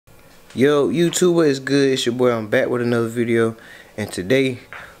Yo, YouTube, what is good? It's your boy. I'm back with another video, and today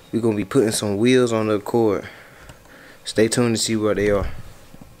we're gonna be putting some wheels on the Accord. Stay tuned to see where they are.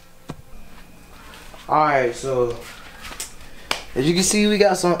 Alright, so as you can see, we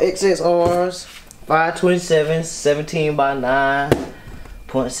got some XXRs, 527, 17 by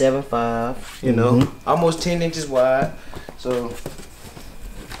 9.75. You know, almost 10 inches wide. So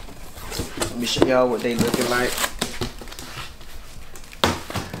let me show y'all what they looking like.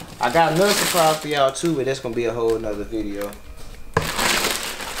 I got another surprise for y'all too, but that's gonna be a whole nother video.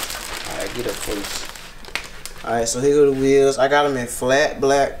 Alright, get up close. Alright, so here go the wheels. I got them in flat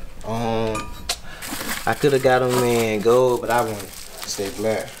black. I could have got them in gold, but I want to stay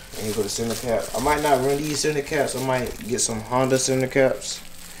black. And here go the center cap. I might not run these center caps. I might get some Honda center caps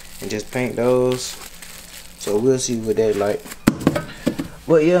and just paint those. So we'll see what they like.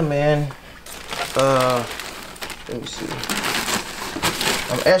 But yeah, man. Let me see.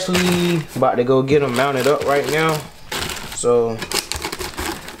 I'm actually about to go get them mounted up right now. So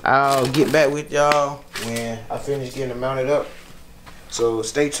I'll get back with y'all when I finish getting them mounted up. So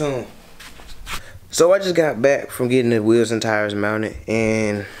stay tuned. So I just got back from getting the wheels and tires mounted,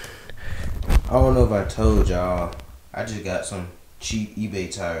 and I don't know if I told y'all, I just got some cheap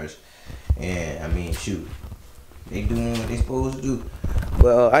eBay tires. And I mean, shoot, they doing what they supposed to do.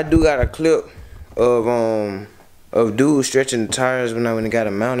 Well, I do got a clip of dudes stretching the tires when I went and got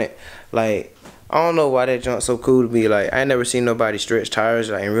them mounted. Like, I don't know why that junk's so cool to me. Like, I ain't never seen nobody stretch tires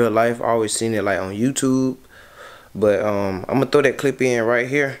like in real life. I always seen it like on YouTube. But I'm gonna throw that clip in right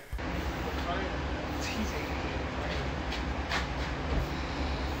here.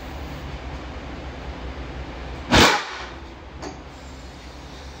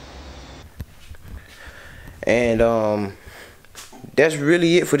 And that's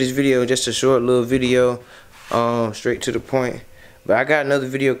really it for this video. Just a short little video, straight to the point. But I got another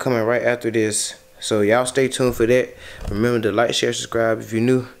video coming right after this, so y'all stay tuned for that. Remember to like, share, subscribe if you're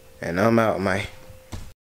new, and I'm out, man.